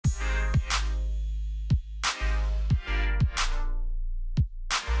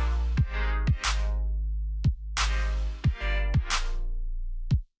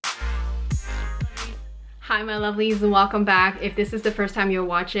Hi my lovelies and welcome back. If this is the first time you're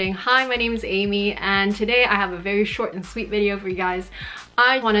watching, hi, my name is Amy and today I have a very short and sweet video for you guys.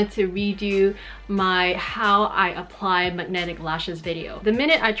 I wanted to redo my how I apply magnetic lashes video. The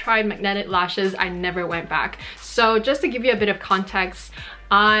minute I tried magnetic lashes, I never went back. So just to give you a bit of context,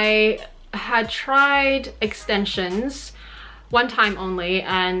 I had tried extensions one time only,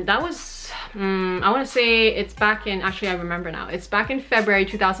 and that was I want to say it's back in, actually I remember now, it's back in February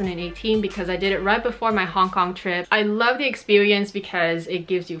 2018 because I did it right before my Hong Kong trip. I love the experience because it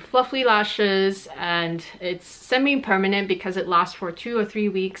gives you fluffy lashes and it's semi-permanent because it lasts for 2 or 3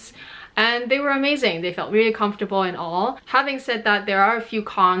 weeks. And they were amazing. They felt really comfortable and all. Having said that, there are a few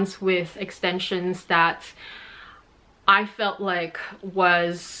cons with extensions that I felt like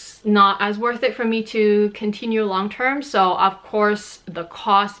was not as worth it for me to continue long term. So of course, the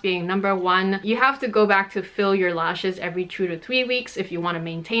cost being number one, you have to go back to fill your lashes every 2 to 3 weeks if you want to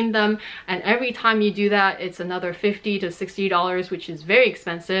maintain them, and every time you do that it's another $50 to $60, which is very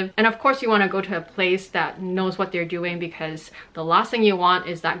expensive. And of course you want to go to a place that knows what they're doing, because the last thing you want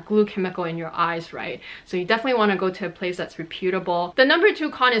is that glue chemical in your eyes, right? So you definitely want to go to a place that's reputable. The number two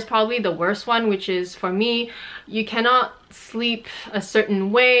con is probably the worst one, which is, for me, you cannot sleep a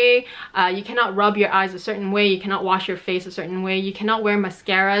certain way, you cannot rub your eyes a certain way, you cannot wash your face a certain way, you cannot wear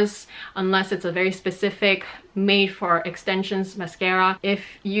mascaras unless it's a very specific made for extensions mascara. If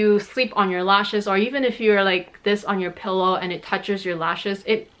you sleep on your lashes, or even if you're like this on your pillow and it touches your lashes,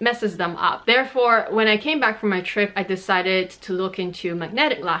 it messes them up. Therefore, when I came back from my trip, I decided to look into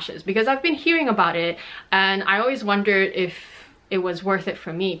magnetic lashes because I've been hearing about it and I always wondered if it was worth it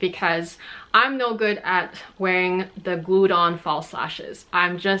for me, because I'm no good at wearing the glued on false lashes.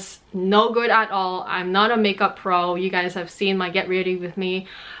 I'm just no good at all. I'm not a makeup pro. You guys have seen my get ready with me.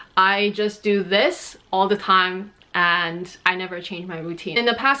 I just do this all the time and I never change my routine. In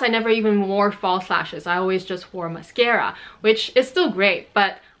the past, I never even wore false lashes. I always just wore mascara, which is still great,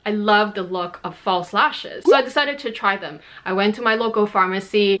 but I love the look of false lashes. So I decided to try them. I went to my local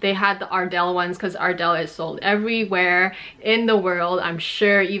pharmacy. They had the Ardell ones because Ardell is sold everywhere in the world. I'm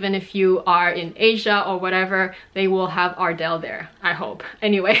sure even if you are in Asia or whatever, they will have Ardell there, I hope.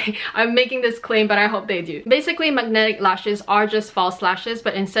 Anyway, I'm making this claim, but I hope they do. Basically, magnetic lashes are just false lashes,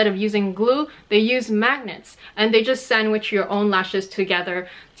 but instead of using glue, they use magnets. And they just sandwich your own lashes together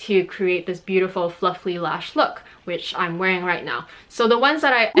to create this beautiful fluffy lash look, which I'm wearing right now. So the ones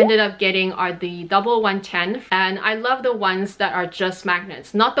that I ended up getting are the double 110, and I love the ones that are just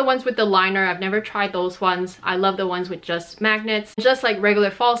magnets, not the ones with the liner. I've never tried those ones. I love the ones with just magnets. Just like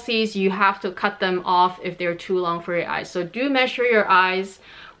regular falsies, you have to cut them off if they're too long for your eyes. So do measure your eyes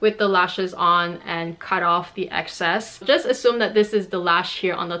with the lashes on and cut off the excess. Just assume that this is the lash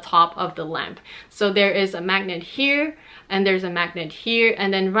here on the top of the lamp. So there is a magnet here, and there's a magnet here,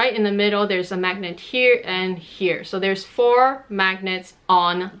 and then right in the middle there's a magnet here and here. So there's 4 magnets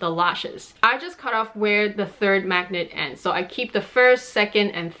on the lashes. I just cut off where the 3rd magnet ends. So I keep the 1st,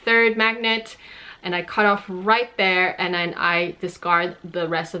 2nd, and 3rd magnet, and I cut off right there, and then I discard the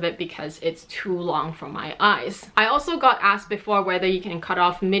rest of it because it's too long for my eyes. I also got asked before whether you can cut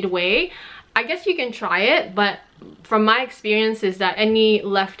off midway. I guess you can try it, but from my experience is that any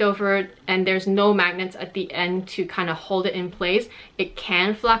leftover and there's no magnets at the end to kind of hold it in place, it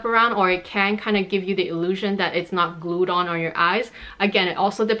can flap around, or it can kind of give you the illusion that it's not glued on your eyes. Again, it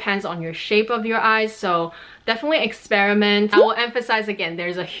also depends on your shape of your eyes, so definitely experiment. I will emphasize again,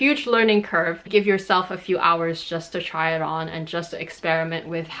 there's a huge learning curve. Give yourself a few hours just to try it on and just to experiment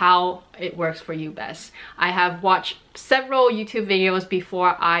with how it works for you best. I have watched several YouTube videos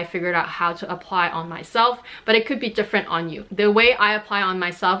before I figured out how to apply on myself, but it could be different on you. The way I apply on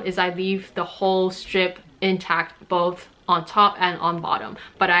myself is I leave the whole strip intact, both on top and on bottom.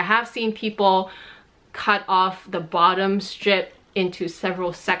 But I have seen people cut off the bottom strip into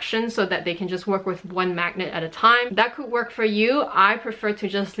several sections so that they can just work with one magnet at a time. That could work for you. I prefer to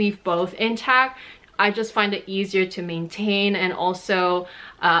just leave both intact. I just find it easier to maintain, and also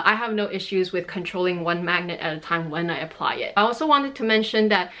I have no issues with controlling one magnet at a time when I apply it. I also wanted to mention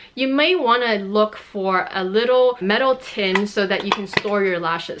that you may want to look for a little metal tin so that you can store your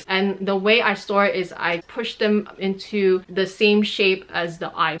lashes. And the way I store it is I push them into the same shape as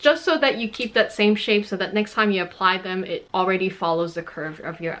the eye, just so that you keep that same shape so that next time you apply them, it already follows the curve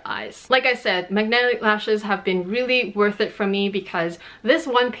of your eyes. Like I said, magnetic lashes have been really worth it for me because this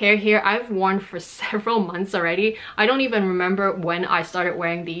one pair here I've worn for several months already. I don't even remember when I started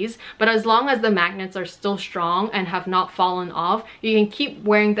wearing these, but as long as the magnets are still strong and have not fallen off, you can keep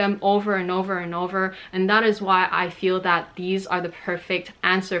wearing them over and over and over, and that is why I feel that these are the perfect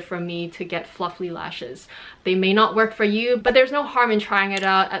answer for me to get fluffy lashes. They may not work for you, but there's no harm in trying it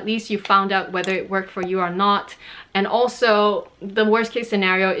out. At least you found out whether it worked for you or not. And also, the worst case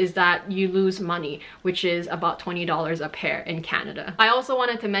scenario is that you lose money, which is about $20 a pair in Canada. I also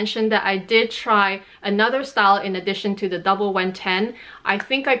wanted to mention that I did try another style in addition to the double 110. I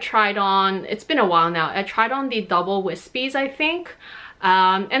think I tried on, it's been a while now, I tried on the double Whispies, I think.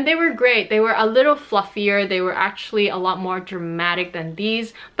 And they were great. They were a little fluffier. They were actually a lot more dramatic than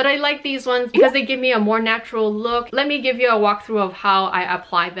these, but I like these ones because they give me a more natural look. Let me give you a walkthrough of how I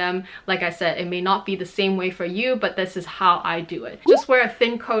apply them. Like I said, it may not be the same way for you, but this is how I do it. Just wear a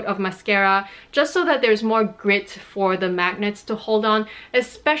thin coat of mascara just so that there's more grit for the magnets to hold on,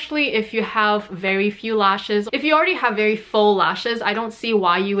 especially if you have very few lashes. If you already have very full lashes, I don't see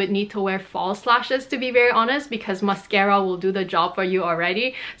why you would need to wear false lashes, to be very honest, because mascara will do the job for you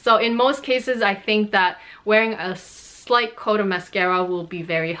already. So in most cases, I think that wearing a slight coat of mascara will be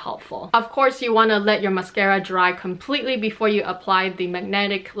very helpful. Of course, you want to let your mascara dry completely before you apply the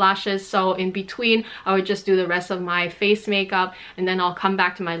magnetic lashes. So in between, I would just do the rest of my face makeup and then I'll come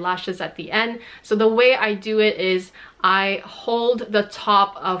back to my lashes at the end. So the way I do it is I hold the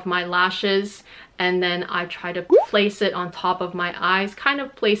top of my lashes and then I try to place it on top of my eyes, kind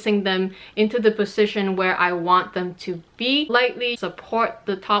of placing them into the position where I want them to be. Lightly support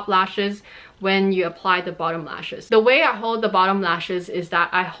the top lashes when you apply the bottom lashes. The way I hold the bottom lashes is that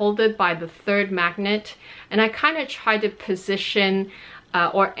I hold it by the third magnet and I kind of try to position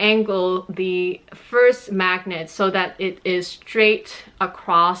or angle the first magnet so that it is straight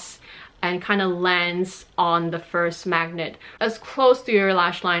across and kind of lands on the first magnet as close to your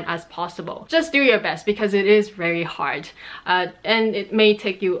lash line as possible. Just do your best because it is very hard and it may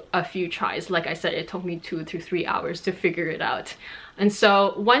take you a few tries. Like I said, it took me 2 to 3 hours to figure it out. And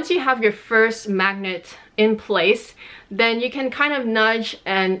so once you have your first magnet in place, then you can kind of nudge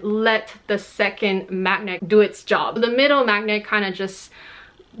and let the second magnet do its job. The middle magnet kind of just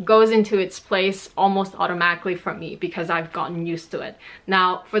goes into its place almost automatically for me because I've gotten used to it.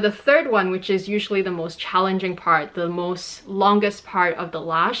 Now for the third one, which is usually the most challenging part, the most longest part of the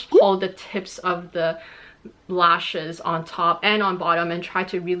lash, hold the tips of the lashes on top and on bottom and try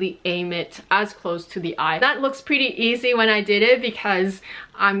to really aim it as close to the eye. That looks pretty easy when I did it because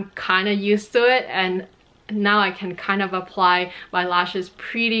I'm kind of used to it, and now I can kind of apply my lashes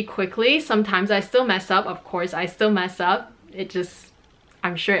pretty quickly. Sometimes I still mess up, of course I still mess up.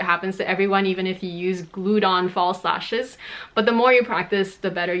 I'm sure it happens to everyone, even if you use glued on false lashes. But the more you practice,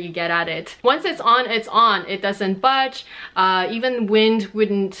 the better you get at it. Once it's on, it's on. It doesn't budge. Even wind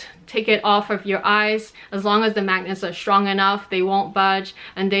wouldn't take it off of your eyes. As long as the magnets are strong enough, they won't budge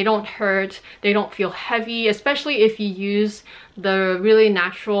and they don't hurt. They don't feel heavy, especially if you use the really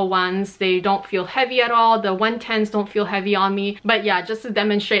natural ones. They don't feel heavy at all. The 110s don't feel heavy on me. But yeah, just to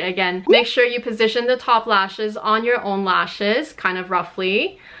demonstrate again, make sure you position the top lashes on your own lashes, kind of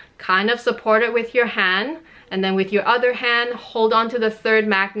roughly. Kind of support it with your hand. And then with your other hand, hold on to the third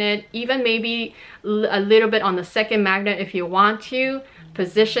magnet, even maybe a little bit on the second magnet if you want to.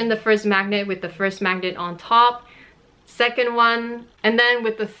 Position the first magnet with the first magnet on top. Second one, and then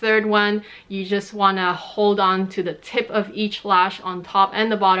with the third one, you just want to hold on to the tip of each lash on top and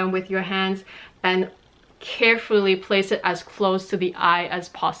the bottom with your hands and carefully place it as close to the eye as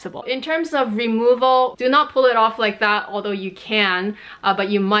possible. In terms of removal, do not pull it off like that, although you can, but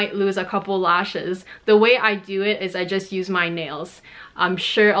you might lose a couple lashes. The way I do it is I just use my nails. I'm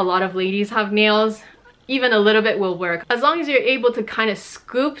sure a lot of ladies have nails. Even a little bit will work. As long as you're able to kind of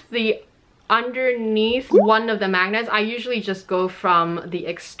scoop the underneath one of the magnets. I usually just go from the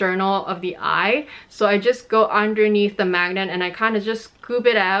external of the eye, so I just go underneath the magnet and I kind of just scoop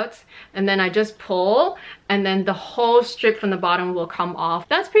it out, and then I just pull, and then the whole strip from the bottom will come off.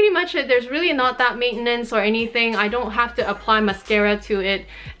 That's pretty much it. There's really not that maintenance or anything. I don't have to apply mascara to it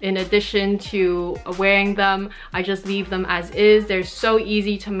in addition to wearing them. I just leave them as is. They're so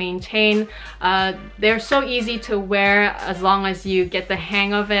easy to maintain. They're so easy to wear as long as you get the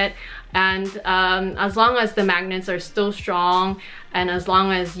hang of it. And as long as the magnets are still strong and as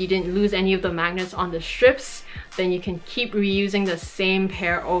long as you didn't lose any of the magnets on the strips, then you can keep reusing the same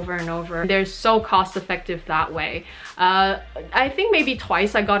pair over and over. They're so cost effective that way. I think maybe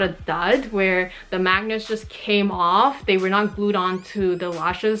twice I got a dud where the magnets just came off. They were not glued onto the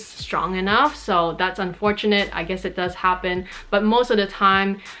lashes strong enough, so that's unfortunate. I guess it does happen, but most of the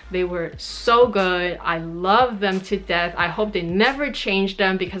time they were so good. I love them to death. I hope they never change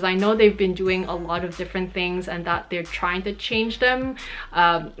them because I know they've been doing a lot of different things and that they're trying to change them.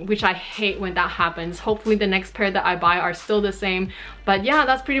 them, which I hate when that happens. Hopefully the next pair that I buy are still the same. But yeah,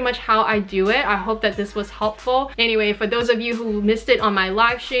 that's pretty much how I do it. I hope that this was helpful. Anyway, for those of you who missed it on my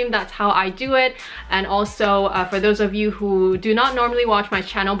live stream, that's how I do it. And also for those of you who do not normally watch my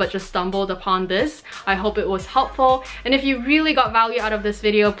channel but just stumbled upon this, I hope it was helpful. And if you really got value out of this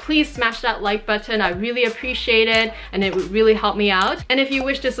video, please smash that like button. I really appreciate it and it would really help me out. And if you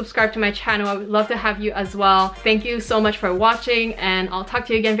wish to subscribe to my channel, I would love to have you as well. Thank you so much for watching and I'll talk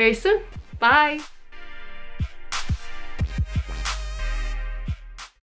to you again very soon. Bye!